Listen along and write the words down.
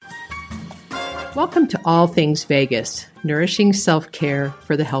Welcome to All Things Vegas, nourishing self-care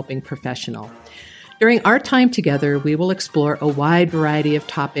for the helping professional. During our time together, we will explore a wide variety of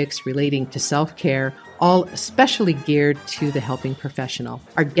topics relating to self-care, all especially geared to the helping professional.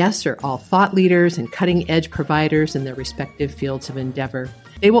 Our guests are all thought leaders and cutting-edge providers in their respective fields of endeavor.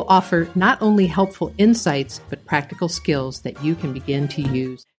 They will offer not only helpful insights, but practical skills that you can begin to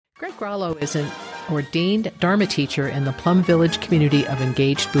use. Greg Grallo is an ordained Dharma teacher in the PlumVillage community of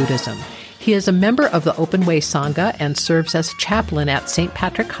engaged Buddhism. He is a member of the Open Way Sanga and serves as chaplain at St.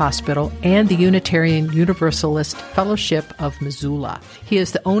 Patrick Hospital and the Unitarian Universalist Fellowship of Missoula. He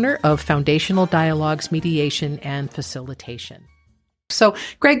is the owner of Foundational Dialogues, Mediation, and Facilitation. So,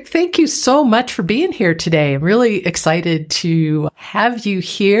 Greg, thank you so much for being here today. I'm really excited to have you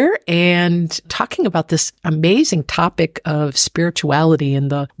here and talking about this amazing topic of spirituality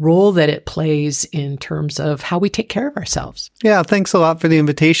and the role that it plays in terms of how we take care of ourselves. Yeah, thanks a lot for the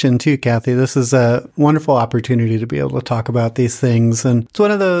invitation too, Kathy. This is a wonderful opportunity to be able to talk about these things. And it's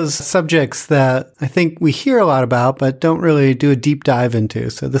one of those subjects that I think we hear a lot about, but don't really do a deep dive into.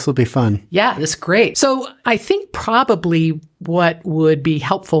 So this will be fun. Yeah, that's great. So I think probably what would be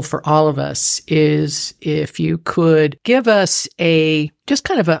helpful for all of us is if you could give us just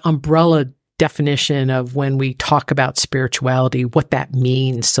kind of an umbrella definition of when we talk about spirituality, what that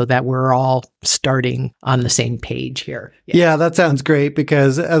means so that we're all starting on the same page here. Yeah, that sounds great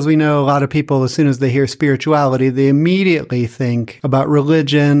because as we know, a lot of people, as soon as they hear spirituality, they immediately think about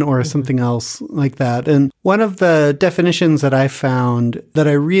religion or something else like that. And one of the definitions that I found that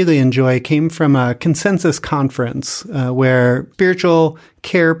I really enjoy came from a consensus conference where spiritual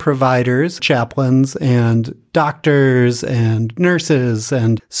care providers, chaplains, and doctors and nurses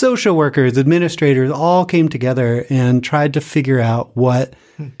and social workers, administrators all came together and tried to figure out what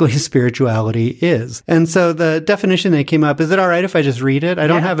spirituality is. And so the definition they came up, is it all right if I just read it? I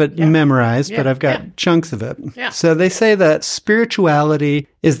don't have it memorized, but I've got chunks of it. Yeah. So they say that spirituality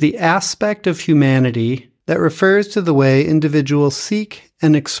is the aspect of humanity that refers to the way individuals seek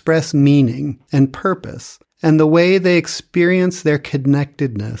and express meaning and purpose, and the way they experience their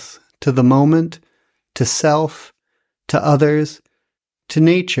connectedness to the moment, to self, to others, to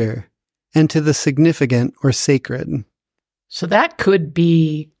nature, and to the significant or sacred. So that could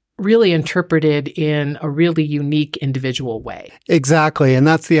be really interpreted in a really unique individual way. Exactly. And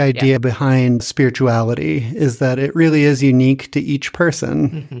that's the idea behind spirituality, is that it really is unique to each person.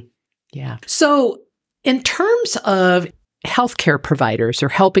 Mm-hmm. Yeah. So in terms of healthcare providers or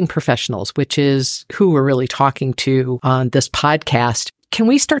helping professionals, which is who we're really talking to on this podcast, can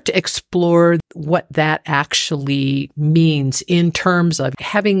we start to explore what that actually means in terms of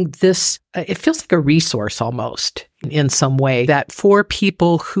having this, it feels like a resource almost in some way, that for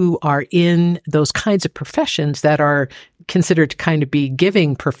people who are in those kinds of professions that are considered to kind of be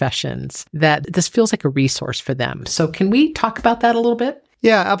giving professions, that this feels like a resource for them. So can we talk about that a little bit?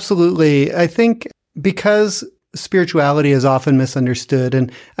 Yeah, absolutely. I think because spirituality is often misunderstood,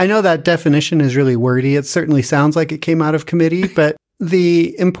 and I know that definition is really wordy. It certainly sounds like it came out of committee, but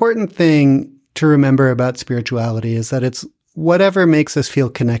the important thing to remember about spirituality is that it's whatever makes us feel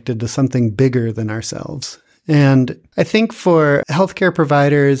connected to something bigger than ourselves. And I think for healthcare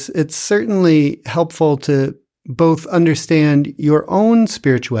providers, it's certainly helpful to both understand your own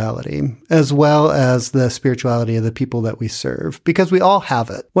spirituality as well as the spirituality of the people that we serve, because we all have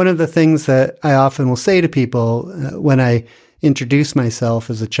it. One of the things that I often will say to people when I introduce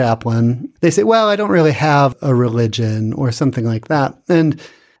myself as a chaplain, they say, well, I don't really have a religion or something like that. And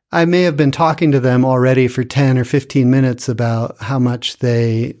I may have been talking to them already for 10 or 15 minutes about how much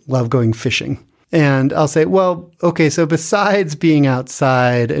they love going fishing. And I'll say, well, okay, so besides being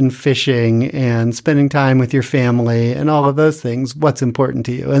outside and fishing and spending time with your family and all of those things, what's important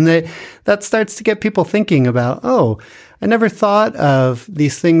to you? And that starts to get people thinking about, oh, I never thought of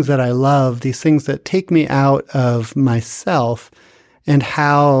these things that I love, these things that take me out of myself, and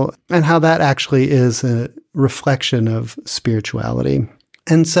how that actually is a reflection of spirituality.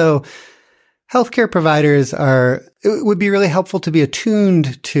 And so healthcare providers it would be really helpful to be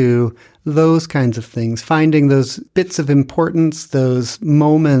attuned to those kinds of things, finding those bits of importance, those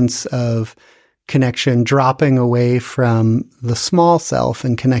moments of connection, dropping away from the small self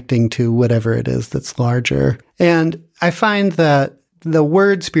and connecting to whatever it is that's larger. And I find that the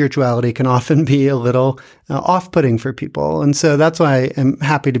word spirituality can often be a little off-putting for people. And so that's why I'm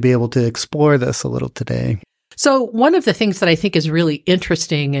happy to be able to explore this a little today. So one of the things that I think is really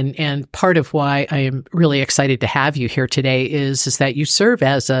interesting and part of why I am really excited to have you here today is that you serve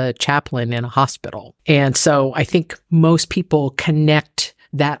as a chaplain in a hospital. And so I think most people connect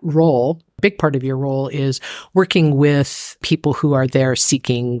that role big part of your role is working with people who are there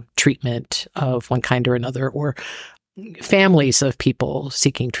seeking treatment of one kind or another, or families of people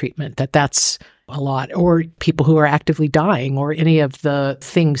seeking treatment, that's a lot, or people who are actively dying, or any of the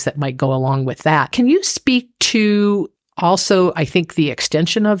things that might go along with that. Can you speak to also, I think, the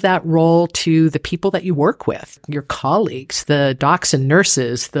extension of that role to the people that you work with, your colleagues, the docs and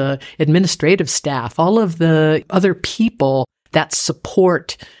nurses, the administrative staff, all of the other people that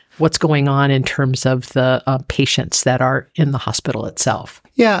support what's going on in terms of the patients that are in the hospital itself?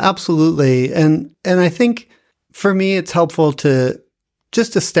 Yeah, absolutely. And I think for me, it's helpful to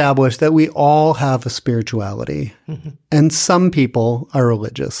just establish that we all have a spirituality, and some people are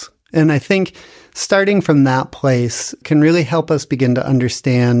religious. And I think starting from that place can really help us begin to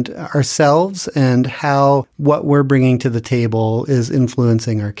understand ourselves and how what we're bringing to the table is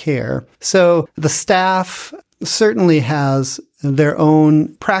influencing our care. So the staff certainly has their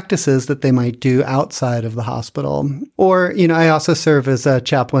own practices that they might do outside of the hospital. Or, I also serve as a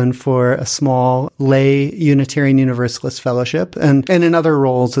chaplain for a small lay Unitarian Universalist fellowship and in other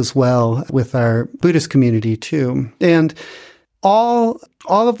roles as well with our Buddhist community too. And all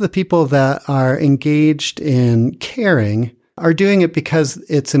of the people that are engaged in caring are doing it because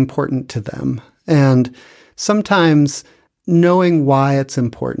it's important to them. And sometimes knowing why it's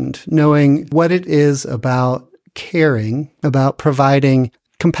important, knowing what it is about caring, about providing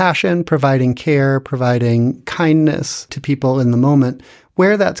compassion, providing care, providing kindness to people in the moment,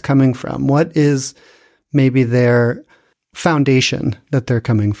 where that's coming from, what is maybe their foundation that they're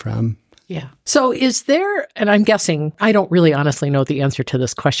coming from. Yeah. So is there, and I'm guessing, I don't really honestly know the answer to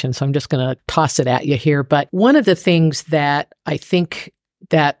this question, so I'm just going to toss it at you here. But one of the things that I think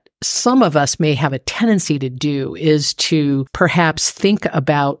that some of us may have a tendency to do is to perhaps think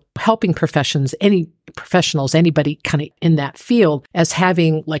about helping professionals, anybody kind of in that field, as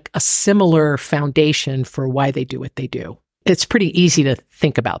having like a similar foundation for why they do what they do. It's pretty easy to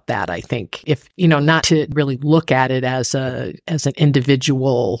think about that, I think, if, not to really look at it as an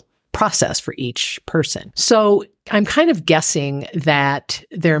individual process for each person. So I'm kind of guessing that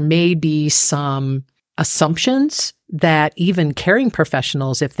there may be some assumptions that even caring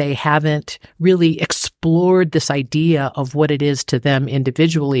professionals, if they haven't really explored this idea of what it is to them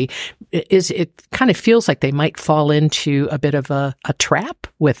individually, it kind of feels like they might fall into a bit of a trap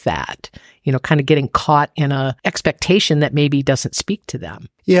with that, kind of getting caught in a expectation that maybe doesn't speak to them.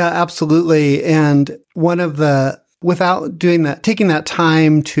 Yeah, absolutely. And without doing that, taking that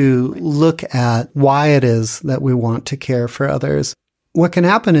time to look at why it is that we want to care for others, what can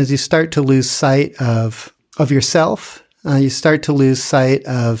happen is you start to lose sight of yourself. You start to lose sight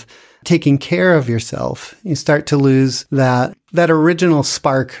of taking care of yourself. You start to lose that original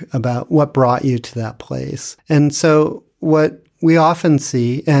spark about what brought you to that place. And so what we often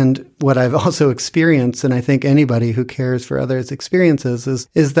see, and what I've also experienced, and I think anybody who cares for others experiences,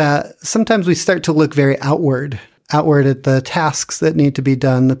 is that sometimes we start to look very outward at the tasks that need to be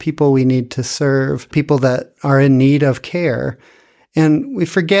done, the people we need to serve, people that are in need of care. And we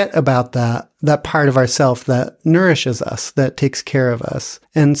forget about that part of ourself that nourishes us, that takes care of us.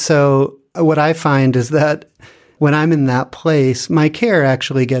 And so what I find is that when I'm in that place, my care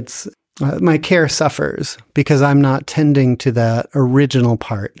suffers because I'm not tending to that original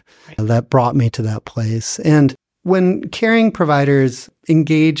part that brought me to that place. And when caring providers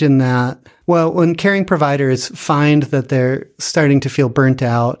engage in that, when caring providers find that they're starting to feel burnt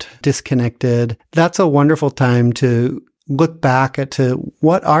out, disconnected, that's a wonderful time to look back to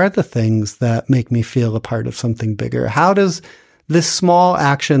what are the things that make me feel a part of something bigger? How does this small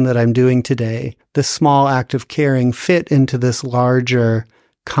action that I'm doing today, this small act of caring, fit into this larger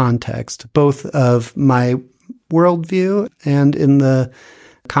context, both of my worldview and in the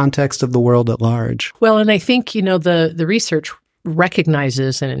context of the world at large? Well, and I think, the research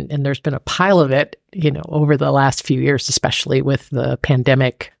recognizes, and there's been a pile of it, over the last few years, especially with the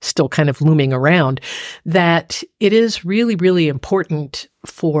pandemic still kind of looming around, that it is really, really important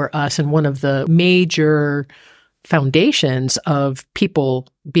for us. And one of the major foundations of people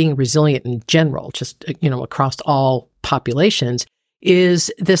being resilient in general, just, across all populations,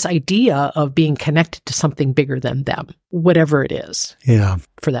 is this idea of being connected to something bigger than them, whatever it is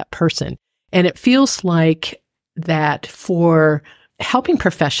for that person. And it feels like that for helping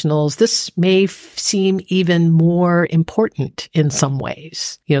professionals, this may seem even more important in some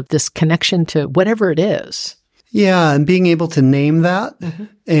ways, this connection to whatever it is. Yeah, and being able to name that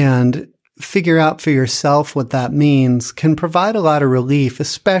and figure out for yourself what that means can provide a lot of relief,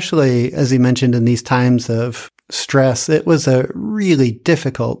 especially, as you mentioned, in these times of stress. It was a really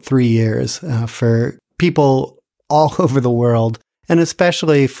difficult 3 years for people all over the world. and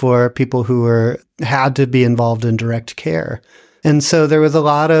especially for people who had to be involved in direct care. And so there was a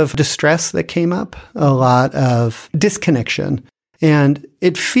lot of distress that came up, a lot of disconnection. And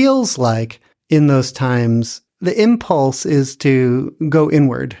it feels like in those times, the impulse is to go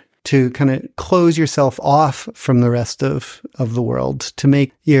inward, to kind of close yourself off from the rest of the world, to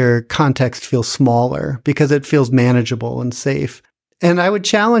make your context feel smaller because it feels manageable and safe. And I would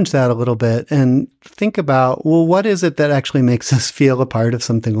challenge that a little bit and think about, well, what is it that actually makes us feel a part of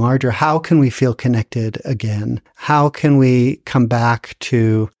something larger? How can we feel connected again? How can we come back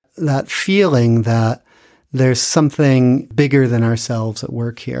to that feeling that there's something bigger than ourselves at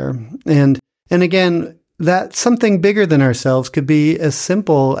work here? And again, that something bigger than ourselves could be as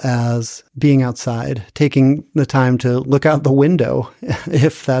simple as being outside, taking the time to look out the window,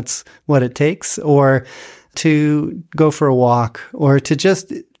 if that's what it takes, or to go for a walk, or to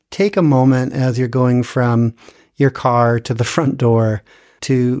just take a moment as you're going from your car to the front door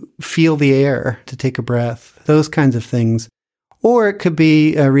to feel the air, to take a breath, those kinds of things. Or it could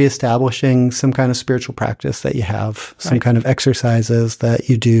be reestablishing some kind of spiritual practice that you have, some kind of exercises that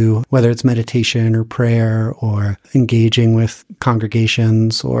you do, whether it's meditation or prayer or engaging with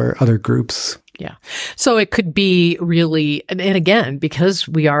congregations or other groups. Yeah. So it could be really, and again, because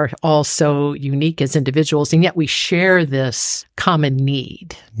we are all so unique as individuals, and yet we share this common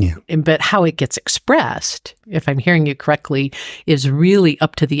need. Yeah. But how it gets expressed, if I'm hearing you correctly, is really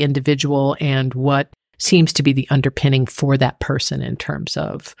up to the individual and what seems to be the underpinning for that person in terms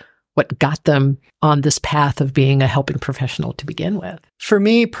of what got them on this path of being a helping professional to begin with. For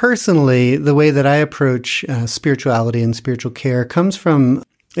me personally, the way that I approach spirituality and spiritual care comes from,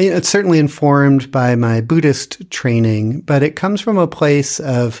 it's certainly informed by my Buddhist training, but it comes from a place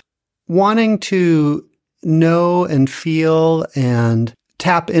of wanting to know and feel and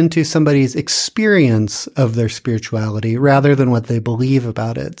tap into somebody's experience of their spirituality rather than what they believe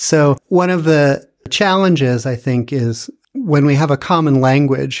about it. So one of the challenges, I think, is when we have a common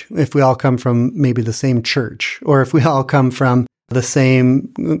language, if we all come from maybe the same church, or if we all come from the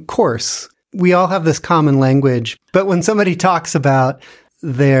same course, we all have this common language. But when somebody talks about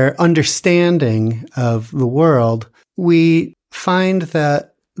their understanding of the world, we find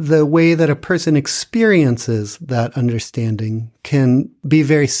that the way that a person experiences that understanding can be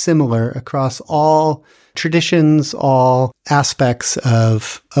very similar across all traditions, all aspects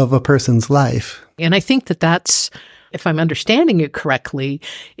of a person's life. And I think that that's, if I'm understanding it correctly,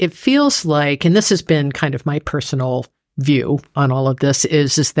 it feels like, and this has been kind of my personal view on all of this,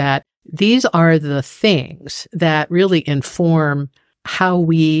 is that these are the things that really inform how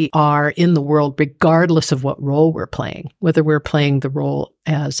we are in the world, regardless of what role we're playing, whether we're playing the role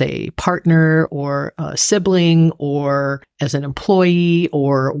as a partner or a sibling or as an employee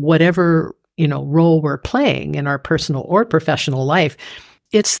or whatever, role we're playing in our personal or professional life.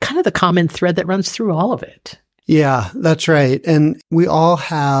 It's kind of the common thread that runs through all of it. Yeah, that's right. And we all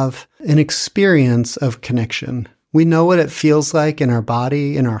have an experience of connection. We know what it feels like in our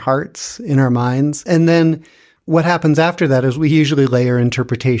body, in our hearts, in our minds. And then what happens after that is we usually layer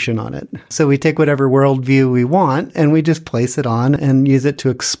interpretation on it. So we take whatever worldview we want and we just place it on and use it to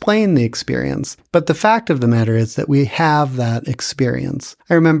explain the experience. But the fact of the matter is that we have that experience.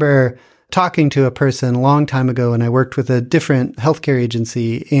 I remember talking to a person a long time ago when I worked with a different healthcare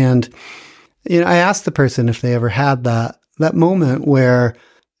agency. And I asked the person if they ever had that moment where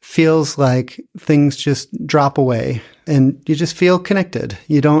feels like things just drop away and you just feel connected.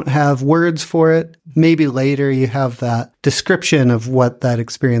 You don't have words for it. Maybe later you have that description of what that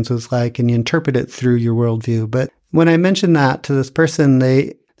experience was like and you interpret it through your worldview. But when I mentioned that to this person,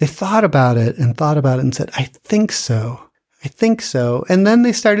 they thought about it and said, I think so. And then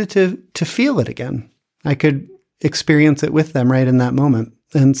they started to feel it again. I could experience it with them right in that moment.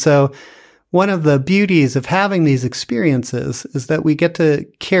 And so one of the beauties of having these experiences is that we get to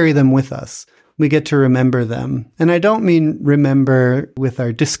carry them with us. We get to remember them. And I don't mean remember with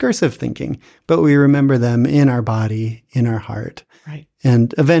our discursive thinking, but we remember them in our body, in our heart, right,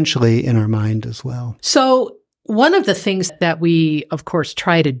 and eventually in our mind as well. So one of the things that we, of course,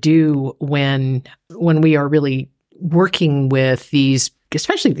 try to do when we are really working with these,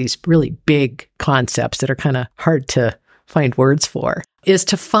 especially these really big concepts that are kind of hard to find words for, is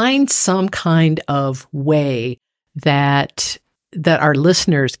to find some kind of way that our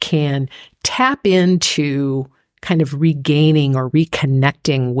listeners can tap into kind of regaining or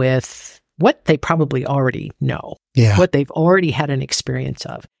reconnecting with what they probably already know, what they've already had an experience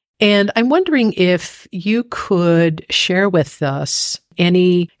of. And I'm wondering if you could share with us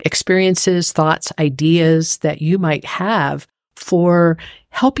any experiences, thoughts, ideas that you might have for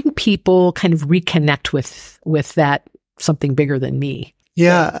helping people kind of reconnect with that something bigger than me.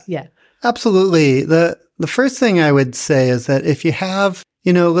 Yeah. Yeah. Absolutely. The first thing I would say is that if you have,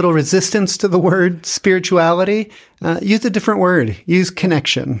 a little resistance to the word spirituality, use a different word. Use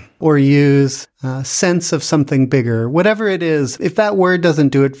connection or use sense of something bigger. Whatever it is, if that word doesn't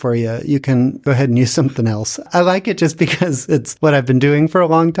do it for you, you can go ahead and use something else. I like it just because it's what I've been doing for a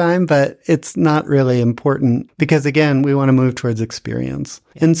long time, but it's not really important because, again, we want to move towards experience.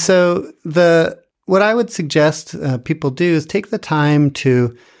 Yeah. And so what I would suggest people do is take the time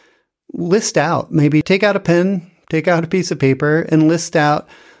to list out, maybe take out a pen, take out a piece of paper and list out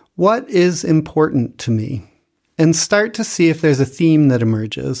what is important to me and start to see if there's a theme that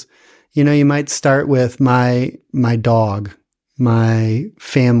emerges. You might start with my dog, my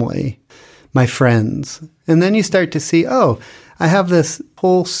family, my friends. And then you start to see, I have this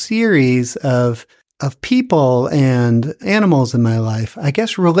whole series of people and animals in my life. I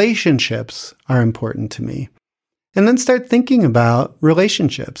guess relationships are important to me. And then start thinking about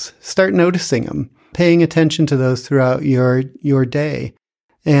relationships. Start noticing them, paying attention to those throughout your day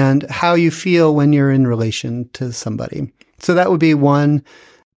and how you feel when you're in relation to somebody. So that would be one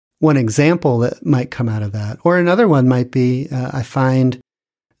example that might come out of that. Or another one might be, I find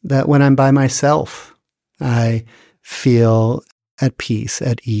that when I'm by myself, I feel at peace,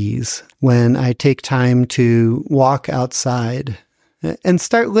 at ease. When I take time to walk outside, and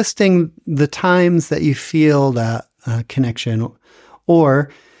start listing the times that you feel that connection,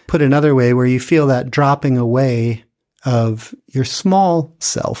 or put another way, where you feel that dropping away of your small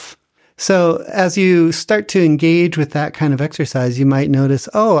self. So as you start to engage with that kind of exercise, you might notice,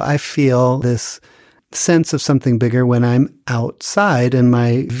 I feel this sense of something bigger when I'm outside and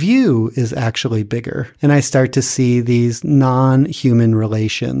my view is actually bigger. And I start to see these non-human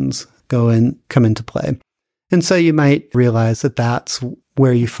relations come into play. And so you might realize that that's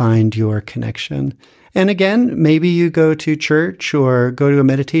where you find your connection. And again, maybe you go to church or go to a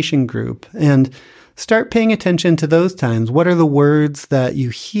meditation group and start paying attention to those times. What are the words that you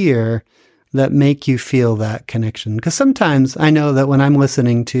hear that make you feel that connection? Because sometimes I know that when I'm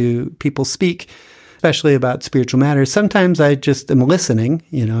listening to people speak, especially about spiritual matters, sometimes I just am listening,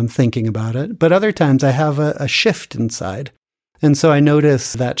 I'm thinking about it. But other times I have a shift inside. And so I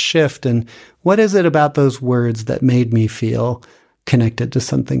notice that shift and what is it about those words that made me feel connected to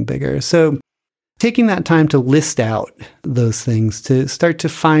something bigger? So taking that time to list out those things, to start to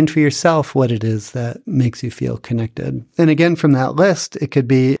find for yourself what it is that makes you feel connected. And again, from that list, it could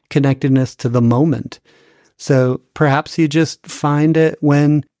be connectedness to the moment. So perhaps you just find it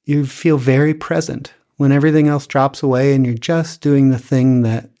when you feel very present, when everything else drops away and you're just doing the thing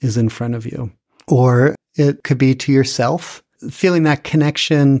that is in front of you. Or it could be to yourself, feeling that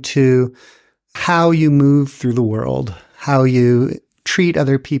connection to how you move through the world, how you treat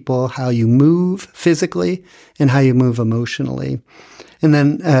other people, how you move physically, and how you move emotionally. And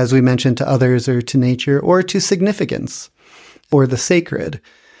then, as we mentioned, to others or to nature or to significance or the sacred.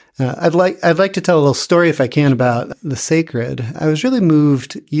 I'd like to tell a little story, if I can, about the sacred. I was really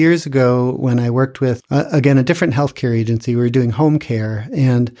moved years ago when I worked with, again, a different healthcare agency. We were doing home care,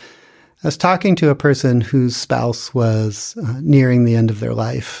 and I was talking to a person whose spouse was nearing the end of their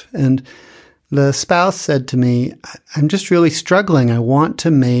life. And the spouse said to me, I'm just really struggling. I want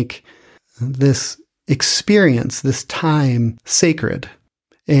to make this experience, this time, sacred.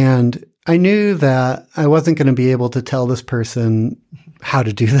 And I knew that I wasn't going to be able to tell this person how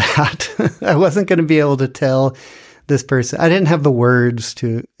to do that. I wasn't going to be able to tell this person. I didn't have the words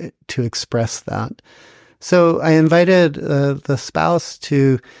to express that. So I invited the spouse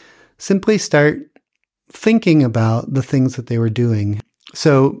to simply start thinking about the things that they were doing.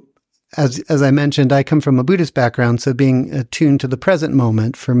 So as I mentioned, I come from a Buddhist background, so being attuned to the present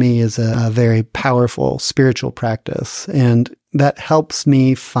moment for me is a very powerful spiritual practice, and that helps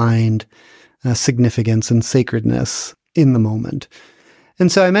me find significance and sacredness in the moment.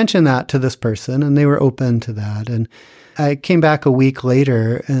 And so I mentioned that to this person, and they were open to that. And I came back a week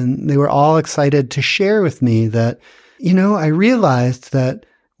later, and they were all excited to share with me that, I realized that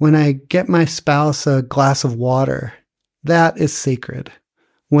when I get my spouse a glass of water, that is sacred.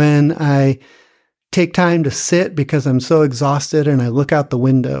 When I take time to sit because I'm so exhausted and I look out the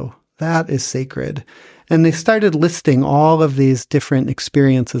window, that is sacred. And they started listing all of these different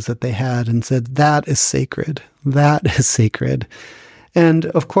experiences that they had and said, that is sacred. That is sacred. And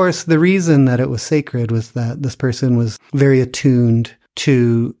of course, the reason that it was sacred was that this person was very attuned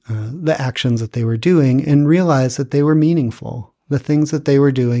to the actions that they were doing and realized that they were meaningful. The things that they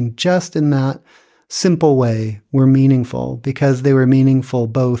were doing just in that simple way were meaningful because they were meaningful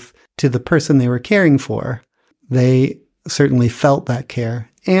both to the person they were caring for. They certainly felt that care,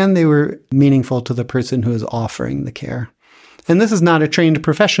 and they were meaningful to the person who was offering the care. And this is not a trained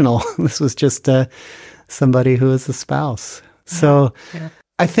professional. This was just somebody who was a spouse. So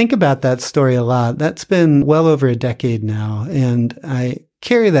I think about that story a lot. That's been well over a decade now, and I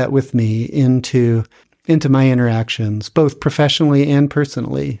carry that with me into my interactions, both professionally and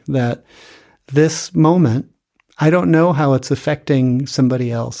personally, that this moment, I don't know how it's affecting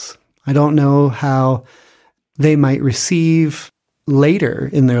somebody else. I don't know how they might receive later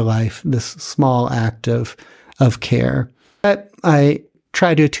in their life this small act of care. But I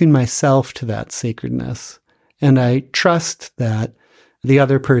try to attune myself to that sacredness, and I trust that the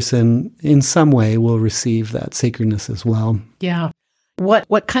other person in some way will receive that sacredness as well. Yeah.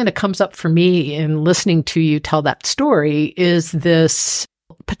 What kind of comes up for me in listening to you tell that story is this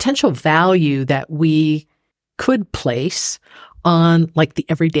potential value that we could place on like the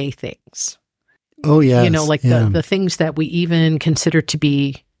everyday things. Oh, yes. The things that we even consider to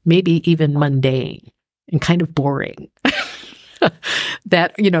be maybe even mundane and kind of boring.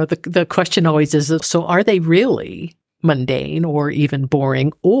 That, the question always is, so are they really mundane or even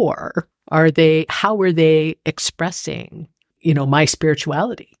boring, or how are they expressing, my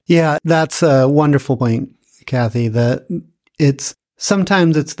spirituality? Yeah, that's a wonderful point, Kathy, that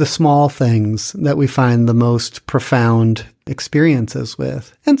sometimes it's the small things that we find the most profound experiences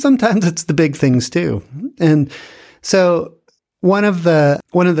with. And sometimes it's the big things too. And so one of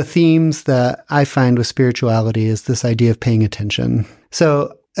the themes that I find with spirituality is this idea of paying attention.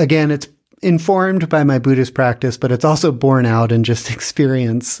 So again, it's informed by my Buddhist practice, but it's also borne out in just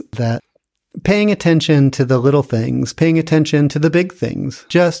experience that paying attention to the little things, paying attention to the big things,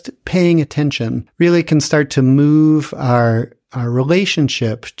 just paying attention really can start to move our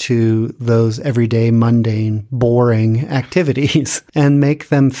relationship to those everyday, mundane, boring activities and make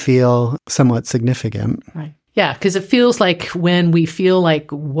them feel somewhat significant. Right. Yeah, because it feels like when we feel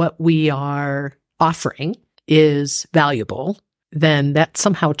like what we are offering is valuable, then that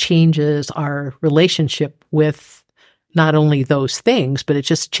somehow changes our relationship with not only those things, but it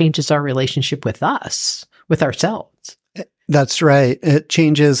just changes our relationship with us, with ourselves. That's right. It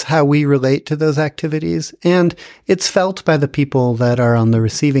changes how we relate to those activities, and it's felt by the people that are on the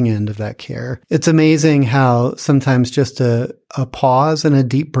receiving end of that care. It's amazing how sometimes just a pause and a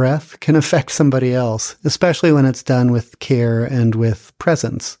deep breath can affect somebody else, especially when it's done with care and with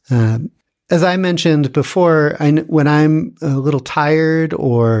presence. As I mentioned before, when I'm a little tired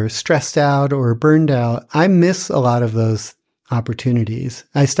or stressed out or burned out, I miss a lot of those opportunities.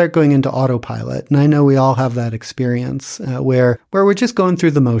 I start going into autopilot, and I know we all have that experience where we're just going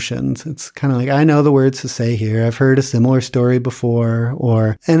through the motions. It's kind of like, I know the words to say here. I've heard a similar story before,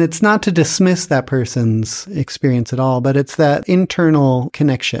 and it's not to dismiss that person's experience at all, but it's that internal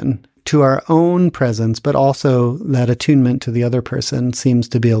connection to our own presence, but also that attunement to the other person seems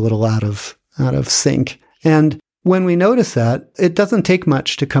to be a little out of sync. And when we notice that, it doesn't take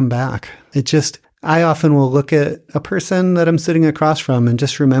much to come back. I often will look at a person that I'm sitting across from and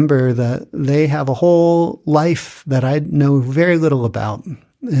just remember that they have a whole life that I know very little about.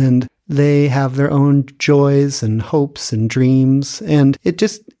 And they have their own joys and hopes and dreams. And it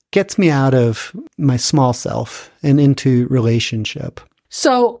just gets me out of my small self and into relationship.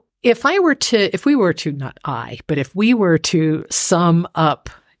 So if we were to sum up,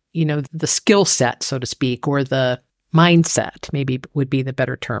 the skill set, so to speak, or the mindset, maybe would be the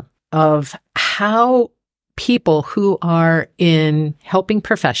better term, of how people who are in helping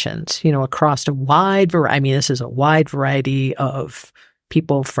professions, across a wide variety, this is a wide variety of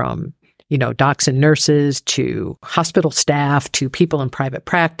people from, docs and nurses to hospital staff to people in private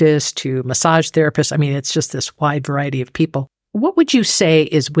practice to massage therapists. It's just this wide variety of people. What would you say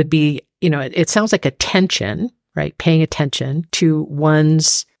would be, it sounds like attention, right? Paying attention to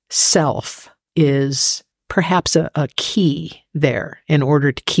one's self is perhaps a key there in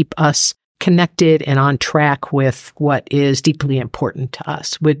order to keep us connected and on track with what is deeply important to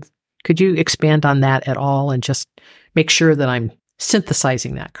us. Could you expand on that at all and just make sure that I'm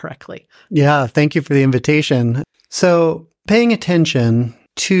synthesizing that correctly? Yeah, thank you for the invitation. So paying attention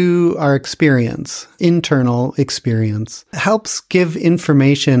to our experience, internal experience, helps give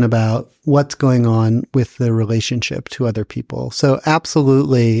information about what's going on with the relationship to other people. So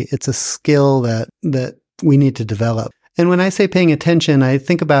absolutely, it's a skill that we need to develop. And when I say paying attention, I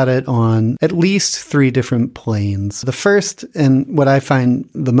think about it on at least 3 different planes. The first, and what I find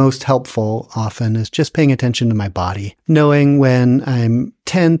the most helpful often, is just paying attention to my body, knowing when I'm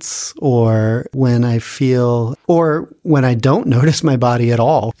tense or when I feel, or when I don't notice my body at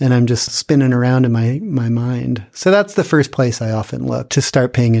all, and I'm just spinning around in my mind. So that's the first place I often look to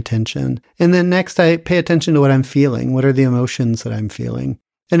start paying attention. And then next, I pay attention to what I'm feeling. What are the emotions that I'm feeling?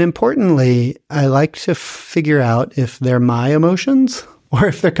 And importantly, I like to figure out if they're my emotions or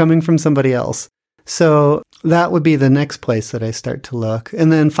if they're coming from somebody else. So that would be the next place that I start to look.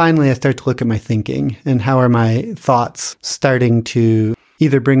 And then finally, I start to look at my thinking and how are my thoughts starting to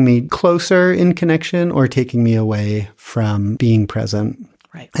either bring me closer in connection or taking me away from being present.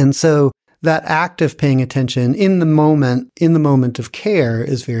 Right. And so that act of paying attention in the moment of care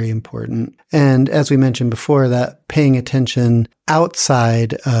is very important. And as we mentioned before, that paying attention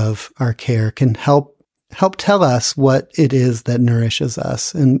outside of our care can help tell us what it is that nourishes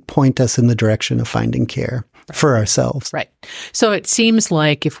us and point us in the direction of finding care for ourselves. Right. So it seems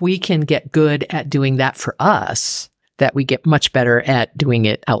like if we can get good at doing that for us, that we get much better at doing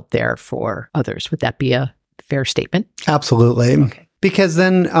it out there for others. Would that be a fair statement? Absolutely. Okay. Because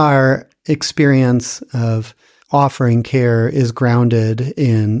then our experience of offering care is grounded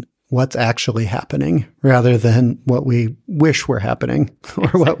in what's actually happening rather than what we wish were happening or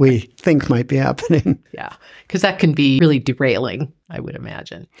what we think might be happening. Yeah, because that can be really derailing, I would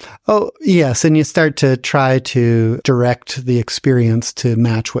imagine. Oh, yes. And you start to try to direct the experience to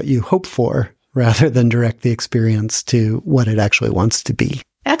match what you hope for rather than direct the experience to what it actually wants to be.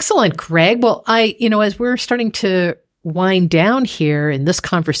 Excellent, Greg. Well, as we're starting to wind down here in this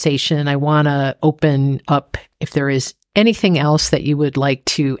conversation, I want to open up if there is anything else that you would like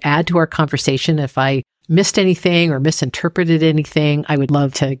to add to our conversation. If I missed anything or misinterpreted anything, I would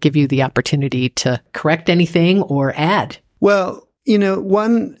love to give you the opportunity to correct anything or add. Well,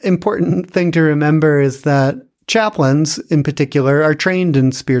 one important thing to remember is that chaplains in particular are trained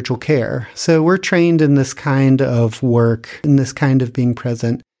in spiritual care. So we're trained in this kind of work, in this kind of being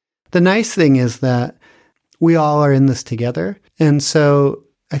present. The nice thing is that we all are in this together. And so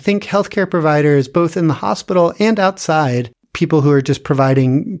I think healthcare providers, both in the hospital and outside, people who are just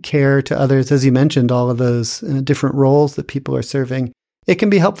providing care to others, as you mentioned, all of those different roles that people are serving, it can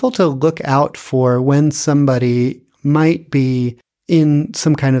be helpful to look out for when somebody might be in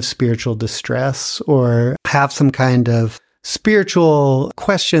some kind of spiritual distress or have some kind of spiritual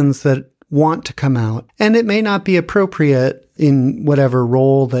questions that want to come out. And it may not be appropriate in whatever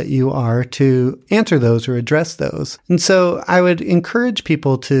role that you are to answer those or address those. And so I would encourage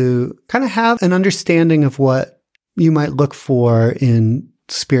people to kind of have an understanding of what you might look for in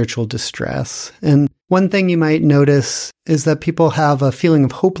spiritual distress. And one thing you might notice is that people have a feeling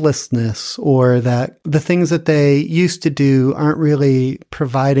of hopelessness or that the things that they used to do aren't really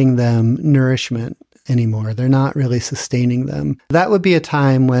providing them nourishment anymore. They're not really sustaining them. That would be a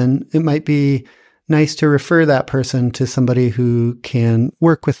time when it might be nice to refer that person to somebody who can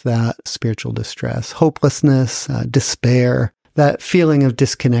work with that spiritual distress, hopelessness, despair, that feeling of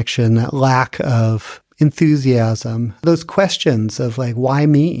disconnection, that lack of enthusiasm, those questions of like, why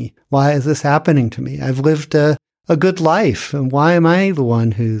me? Why is this happening to me? I've lived a good life. And why am I the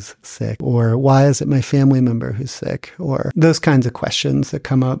one who's sick? Or why is it my family member who's sick? Or those kinds of questions that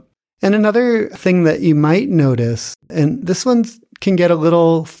come up. And another thing that you might notice, and this one can get a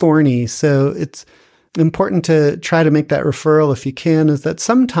little thorny, so it's important to try to make that referral if you can, is that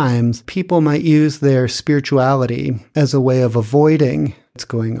sometimes people might use their spirituality as a way of avoiding what's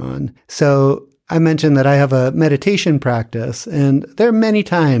going on. So I mentioned that I have a meditation practice, and there are many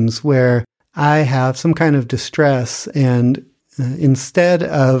times where I have some kind of distress, and instead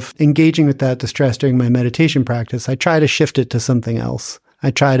of engaging with that distress during my meditation practice, I try to shift it to something else. I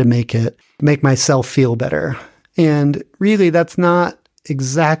try to make myself feel better. And really, that's not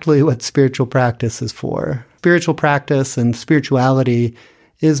exactly what spiritual practice is for. Spiritual practice and spirituality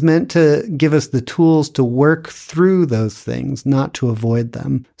is meant to give us the tools to work through those things, not to avoid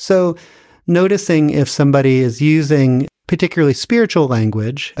them. So noticing if somebody is using particularly spiritual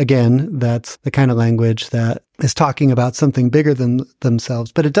language, again, that's the kind of language that is talking about something bigger than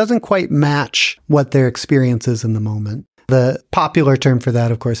themselves, but it doesn't quite match what their experience is in the moment. The popular term for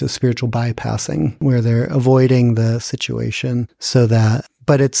that, of course, is spiritual bypassing, where they're avoiding the situation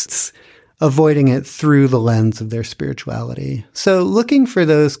but it's avoiding it through the lens of their spirituality. So looking for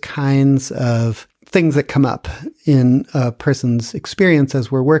those kinds of things that come up in a person's experience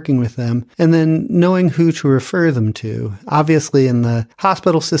as we're working with them, and then knowing who to refer them to. Obviously, in the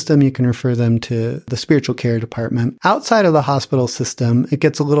hospital system, you can refer them to the spiritual care department. Outside of the hospital system, it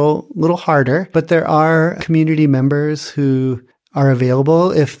gets a little harder, but there are community members who are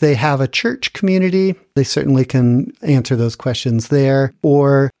available. If they have a church community, they certainly can answer those questions there,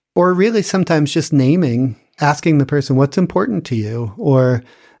 or really sometimes just asking the person, what's important to you? Or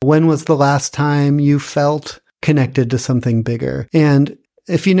when was the last time you felt connected to something bigger? And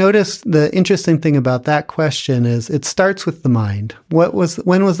if you notice, the interesting thing about that question is it starts with the mind. When was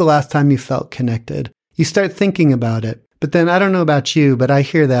the last time you felt connected? You start thinking about it. But then I don't know about you, but I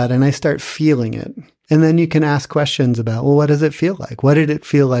hear that and I start feeling it. And then you can ask questions about, well, what does it feel like? What did it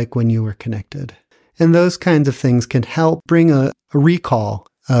feel like when you were connected? And those kinds of things can help bring a recall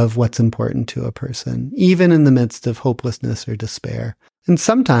of what's important to a person, even in the midst of hopelessness or despair. And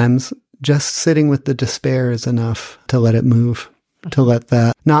sometimes just sitting with the despair is enough to let it move, to let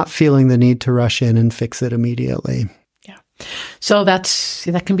that, not feeling the need to rush in and fix it immediately. Yeah. So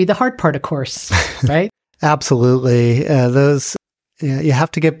that can be the hard part, of course, right? Absolutely. You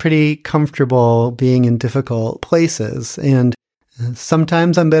have to get pretty comfortable being in difficult places. And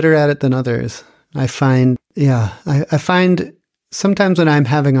sometimes I'm better at it than others. I find sometimes when I'm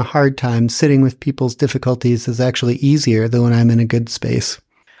having a hard time, sitting with people's difficulties is actually easier than when I'm in a good space.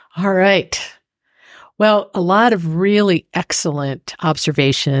 All right. Well, a lot of really excellent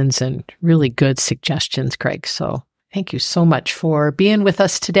observations and really good suggestions, Greg. So thank you so much for being with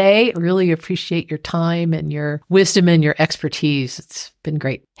us today. I really appreciate your time and your wisdom and your expertise. It's been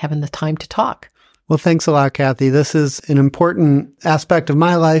great having the time to talk. Well, thanks a lot, Kathy. This is an important aspect of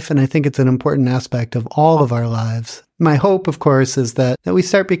my life, and I think it's an important aspect of all of our lives. My hope, of course, is that we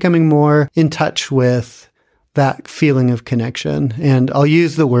start becoming more in touch with that feeling of connection. And I'll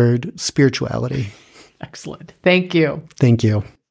use the word spirituality. Excellent. Thank you. Thank you.